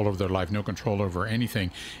no control over their life, no control over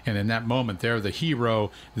anything. And in that moment, they're the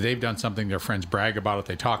hero. They've done something. Their friends brag about it.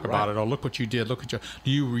 They talk about it. Oh, look what you did. Look at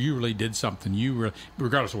you really did something.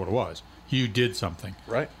 Regardless of what it was, you did something.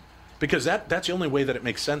 Right. Because that's the only way that it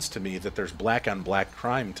makes sense to me that there's black on black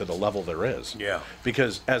crime to the level there is. Yeah.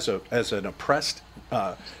 Because as an oppressed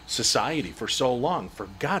society for so long, for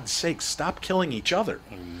God's sake, stop killing each other.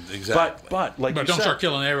 Exactly. But like But you don't said, start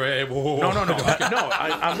killing everyone. No.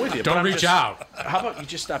 I'm with you. Don't but reach out. How about you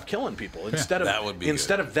just stop killing people instead of that would be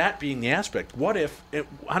instead good. of that being the aspect? What if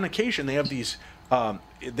on occasion they have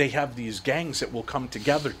these gangs that will come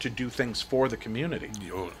together to do things for the community?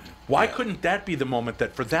 Why couldn't that be the moment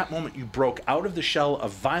that for that moment you broke out of the shell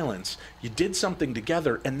of violence, you did something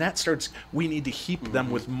together, and that starts, we need to heap them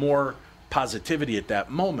with more positivity at that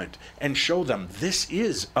moment and show them this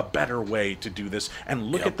is a better way to do this,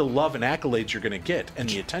 and look at the love and accolades you're going to get and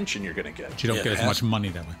the attention you're going to get. But you don't get as much money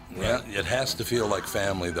that way. Yeah, it has to feel like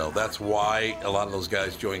family, though. That's why a lot of those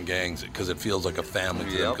guys join gangs, because it feels like a family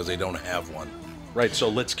to them, because they don't have one. Right, so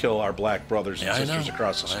let's kill our black brothers and sisters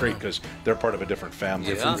across the street because they're part of a different family.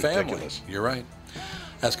 Different family. You're right.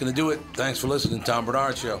 That's going to do it. Thanks for listening to Tom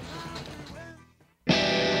Bernard Show.